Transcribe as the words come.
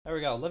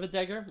we go. Livid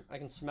Dagger. I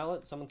can smell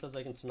it. Someone says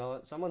I can smell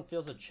it. Someone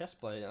feels a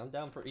chest plate. I'm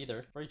down for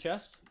either. Free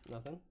chest.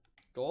 Nothing.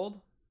 Gold.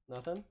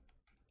 Nothing.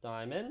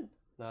 Diamond.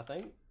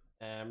 Nothing.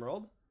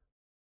 Emerald.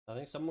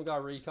 Nothing. Someone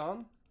got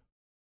recon.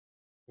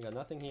 We got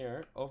nothing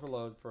here.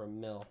 Overload for a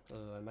mill.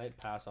 I might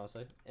pass,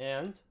 honestly.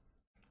 And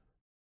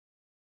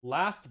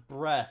last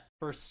breath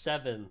for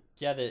 7.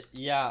 Get it.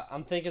 Yeah,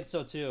 I'm thinking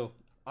so too.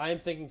 I am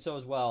thinking so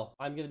as well.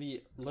 I'm gonna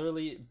be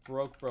literally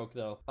broke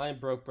though. I am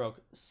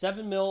broke.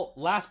 7 mil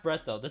last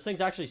breath though. This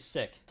thing's actually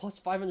sick. Plus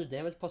 500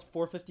 damage, plus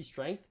 450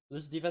 strength.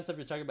 This is defense of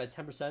your target by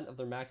 10% of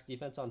their max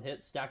defense on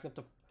hit, stacking up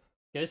to...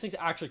 Yeah, this thing's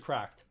actually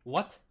cracked.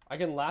 What? I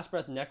can last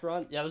breath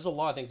Necron? Yeah, there's a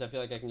lot of things I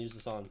feel like I can use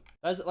this on.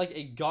 That is like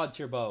a god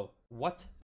tier bow. What?